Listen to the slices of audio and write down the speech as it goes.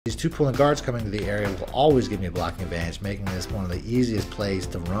These two pulling guards coming to the area will always give me a blocking advantage, making this one of the easiest plays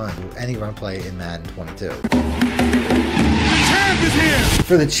to run any run play in Madden 22.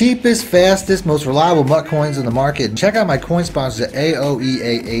 For the cheapest, fastest, most reliable MUT coins in the market, check out my coin sponsors at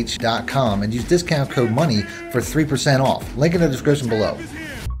AOEAH.com and use discount code MONEY for 3% off. Link in the description below.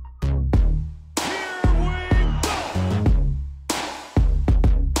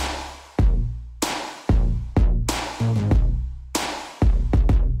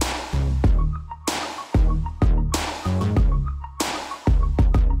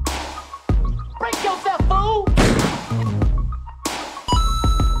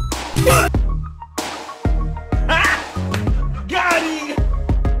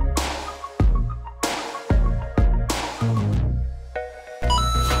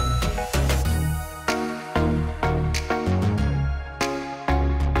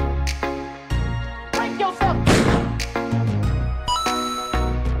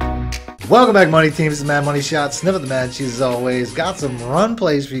 Welcome back, Money Team. This is Mad Money Shot. Sniff at the Mad Cheese as always. Got some run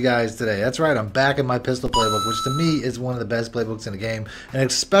plays for you guys today. That's right, I'm back in my pistol playbook, which to me is one of the best playbooks in the game, and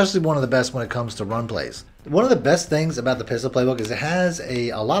especially one of the best when it comes to run plays. One of the best things about the pistol playbook is it has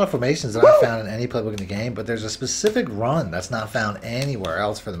a lot of formations that aren't found in any playbook in the game, but there's a specific run that's not found anywhere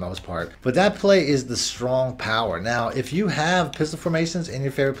else for the most part. But that play is the strong power. Now, if you have pistol formations in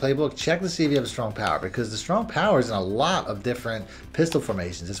your favorite playbook, check to see if you have a strong power, because the strong power is in a lot of different pistol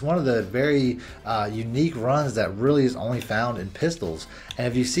formations. It's one of the very unique runs that really is only found in pistols. And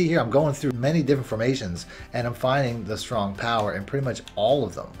if you see here, I'm going through many different formations and I'm finding the strong power in pretty much all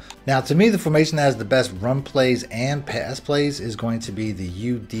of them. Now, to me, the formation that has the best run plays and pass plays is going to be the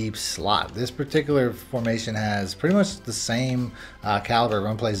U-deep slot. This particular formation has pretty much the same caliber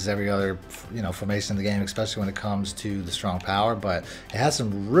run plays as every other formation in the game, especially when it comes to the strong power, but it has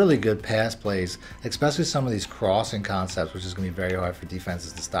some really good pass plays, especially some of these crossing concepts, which is going to be very hard for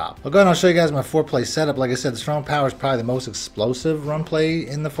defenses to stop. I'll go ahead and I'll show you guys my 4-play setup. Like I said, the strong power is probably the most explosive run play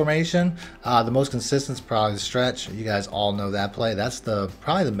in the formation. The most consistent is probably the stretch. You guys all know that play. That's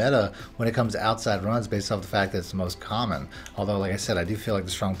probably the meta when it comes to outside runs, based off the fact that it's the most common. Although, like I said, I do feel like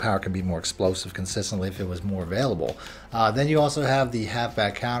the strong power can be more explosive consistently if it was more available. Then you also have the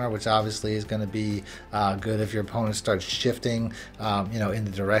halfback counter, which obviously is going to be good if your opponent starts shifting, in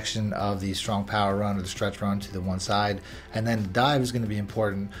the direction of the strong power run or the stretch run to the one side. And then the dive is going to be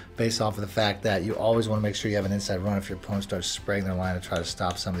important based off of the fact that you always want to make sure you have an inside run if your opponent starts spraying their line to try to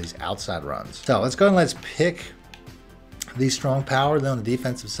stop some of these outside runs. So let's go and let's pick the strong power. Then on the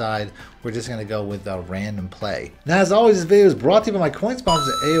defensive side, we're just going to go with a random play. Now, as always, this video is brought to you by my coin sponsors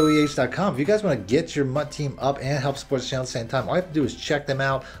at AOEAH.com. If you guys want to get your MUT team up and help support the channel at the same time, all you have to do is check them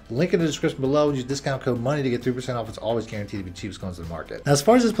out. Link in the description below. Use discount code MONEY to get 3% off. It's always guaranteed to be cheapest coins in the market. Now, as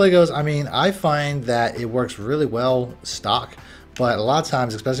far as this play goes, I mean, I find that it works really well stock. But a lot of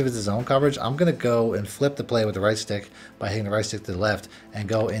times, especially if it's a zone coverage, I'm going to go and flip the play with the right stick by hitting the right stick to the left and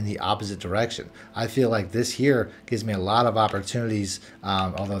go in the opposite direction. I feel like this here gives me a lot of opportunities,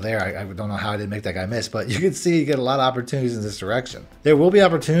 although there, I don't know how I didn't make that guy miss, but you can see you get a lot of opportunities in this direction. There will be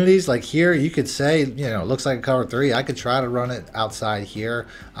opportunities like here. You could say, it looks like a cover 3. I could try to run it outside here.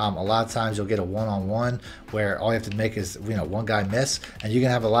 A lot of times you'll get a one-on-one where all you have to make is, one guy miss, and you can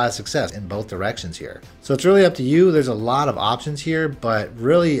have a lot of success in both directions here. So it's really up to you. There's a lot of options here, but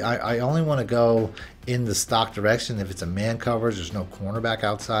really I only want to go in the stock direction if it's a man coverage. There's no cornerback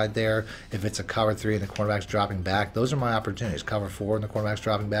outside there. If it's a cover 3 and the cornerback's dropping back, those are my opportunities. Cover 4 and the cornerback's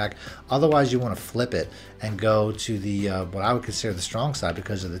dropping back. Otherwise, you want to flip it and go to the what I would consider the strong side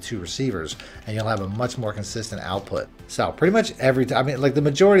because of the 2 receivers, and you'll have a much more consistent output. So pretty much every time, like the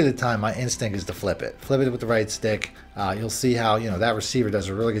majority of the time, my instinct is to flip it with the right stick. You'll see how that receiver does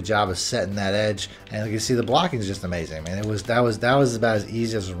a really good job of setting that edge, and you can see the blocking is just amazing. Man, that was about as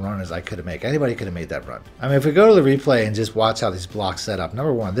easy as a run as I could have made. Anybody could have made that run. I mean, if we go to the replay and just watch how these blocks set up,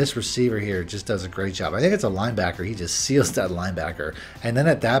 number one, this receiver here just does a great job. I think it's a linebacker. He just seals that linebacker, and then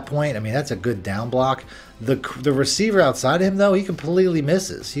at that point, I mean, that's a good down block. The receiver outside of him, though, he completely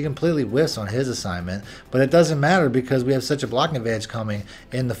misses. He completely whiffs on his assignment, but it doesn't matter because we have such a blocking advantage coming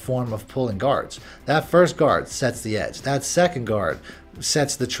in the form of pulling guards. That first guard sets the edge. That second guard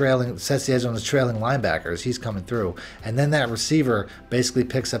sets the edge on the trailing linebackers. He's coming through, and then that receiver basically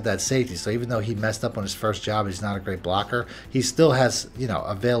picks up that safety. So even though he messed up on his first job, he's not a great blocker, he still has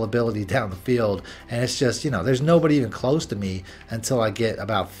availability down the field. And it's just there's nobody even close to me until I get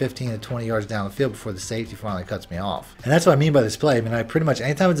about 15 to 20 yards down the field before the safety safety finally cuts me off. And that's what I mean by this play. I mean, I pretty much,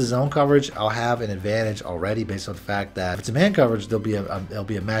 anytime it's a zone coverage, I'll have an advantage already based on the fact that if it's a man coverage, there'll be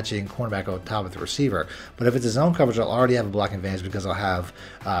a matching cornerback on top of the receiver. But if it's a zone coverage, I'll already have a blocking advantage because I'll have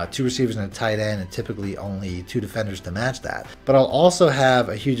 2 receivers and a tight end and typically only 2 defenders to match that. But I'll also have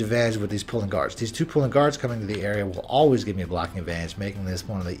a huge advantage with these pulling guards. These 2 pulling guards coming to the area will always give me a blocking advantage, making this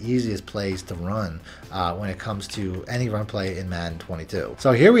one of the easiest plays to run when it comes to any run play in Madden 22.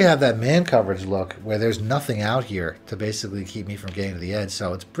 So here we have that man coverage look where there's nothing out here to basically keep me from getting to the edge.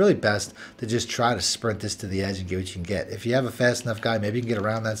 So it's really best to just try to sprint this to the edge and get what you can get. If you have a fast enough guy, maybe you can get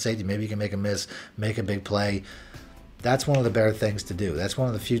around that safety, maybe you can make a miss, make a big play. That's one of the better things to do. That's one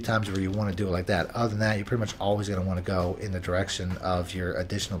of the few times where you want to do it like that. Other than that, you're pretty much always going to want to go in the direction of your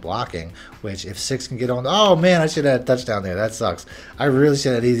additional blocking, which if 6 can get on, oh man, I should have had a touchdown there. That sucks. I really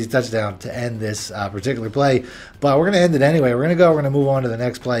should have had an easy touchdown to end this particular play, but we're going to end it anyway. We're going to move on to the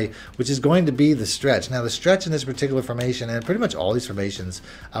next play, which is going to be the stretch. Now, the stretch in this particular formation, and pretty much all these formations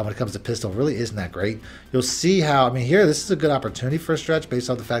when it comes to pistol, really isn't that great. You'll see how, I mean, here, this is a good opportunity for a stretch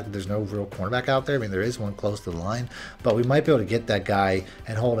based on the fact that there's no real cornerback out there. I mean, there is one close to the line, but we might be able to get that guy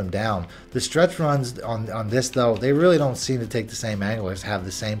and hold him down. The stretch runs on this, though, they really don't seem to take the same angle or have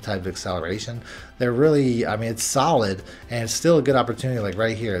the same type of acceleration. They're really, I mean, it's solid, and it's still a good opportunity. Like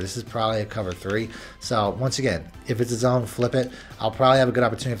right here, this is probably a cover 3. So once again, if it's a zone, flip it. I'll probably have a good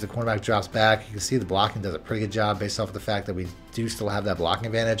opportunity if the cornerback drops back. You can see the blocking does a pretty good job based off of the fact that we do still have that blocking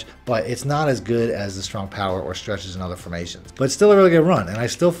advantage, but it's not as good as the strong power or stretches in other formations. But it's still a really good run, and I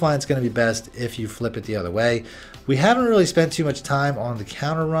still find it's going to be best if you flip it the other way. We haven't really spent too much time on the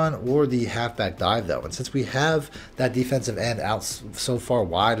counter run or the halfback dive, though, and since we have that defensive end out so far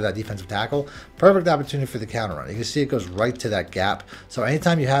wide of that defensive tackle, perfect opportunity for the counter run. You can see it goes right to that gap, so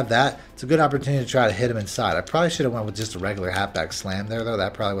anytime you have that, it's a good opportunity to try to hit him inside. I probably should have went with just a regular halfback slam there, though.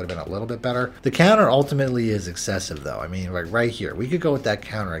 That probably would have been a little bit better. The counter ultimately is excessive, though. I mean, like right here, we could go with that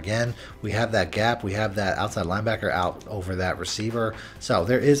counter again. We have that gap. We have that outside linebacker out over that receiver. So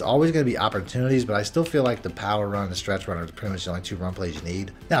there is always going to be opportunities, but I still feel like the power run and the stretch run are pretty much the only 2 run plays you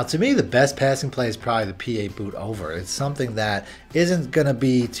need. Now, to me, the best passing play is probably the PA boot over. It's something that isn't going to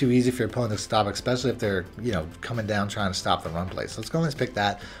be too easy for your opponent to stop, especially if they're, you know, coming down trying to stop the run play. So let's go and pick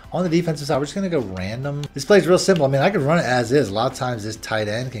that. On the defensive side, we're just going to go random. This play is real simple. I mean, I could run it as is. A lot of times this tight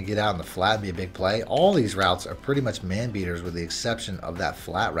end can get out in the flat and be a big play. All these routes are pretty much man beaters with the exception of that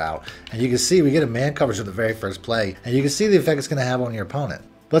flat route. And you can see we get a man coverage with the very first play, and you can see the effect it's going to have on your opponent.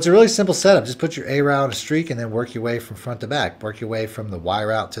 But it's a really simple setup. Just put your A route on a streak and then work your way from front to back. Work your way from the Y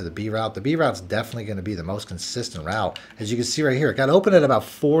route to the B route. The B route's definitely going to be the most consistent route. As you can see right here, it got open at about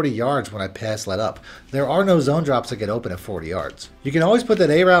 40 yards when I pass let up. There are no zone drops that get open at 40 yards. You can always put that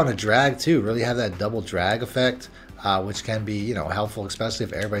A route in a drag too. Really have that double drag effect. Which can be, you know, helpful, especially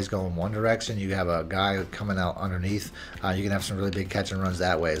if everybody's going one direction. You have a guy coming out underneath. You can have some really big catch and runs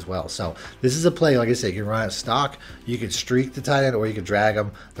that way as well. So this is a play, like I said, you can run it stock, you could streak the tight end, or you could drag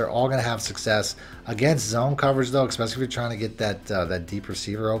them. They're all going to have success. Against zone coverage, though, especially if you're trying to get that deep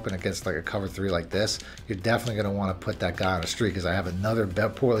receiver open against like a cover 3 like this, you're definitely going to want to put that guy on a streak, because I have another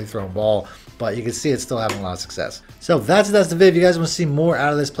poorly thrown ball, but you can see it's still having a lot of success. So that's the video. If you guys want to see more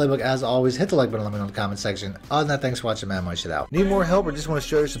out of this playbook, as always, hit the like button, let me know in the comment section. Other than that, thanks for watching, man. My shit out. Need more help or just want to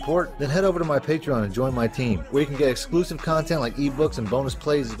show your support? Then head over to my Patreon and join my team, where you can get exclusive content like ebooks and bonus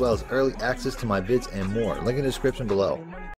plays, as well as early access to my vids and more. Link in the description below.